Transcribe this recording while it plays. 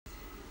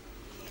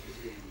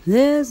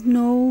There's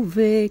no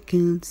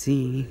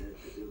vacancy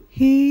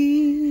here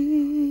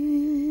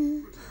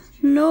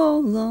no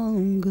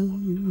longer.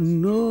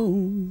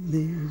 No,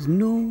 there's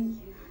no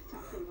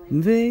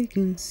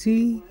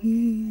vacancy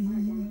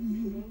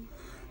here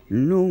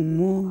no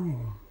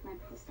more.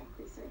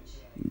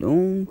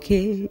 Don't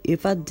care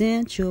if I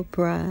dent your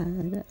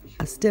pride,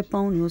 I step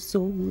on your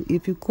soul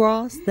if you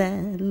cross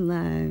that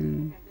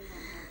line.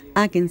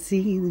 I can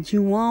see that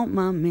you want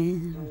my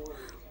man.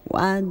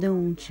 Why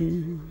don't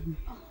you?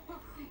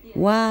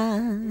 Why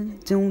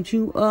don't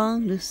you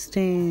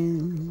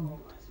understand?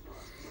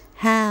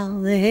 How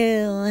the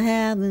hell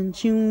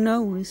haven't you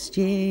noticed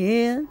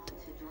yet?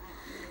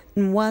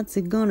 And what's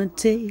it gonna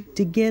take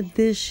to get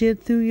this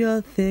shit through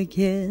your thick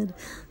head?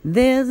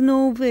 There's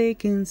no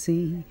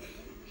vacancy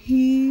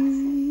here.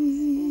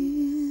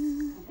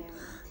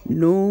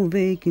 No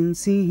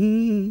vacancy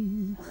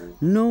here.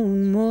 No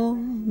more.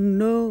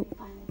 No,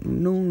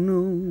 no,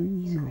 no,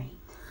 no.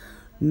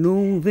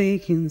 No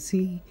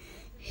vacancy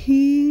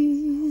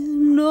here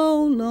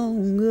no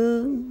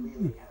longer.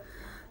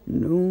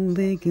 No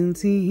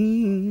vacancy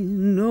here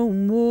no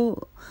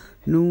more.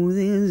 No,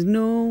 there's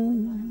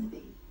no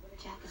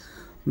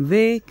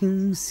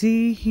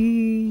vacancy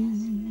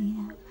here.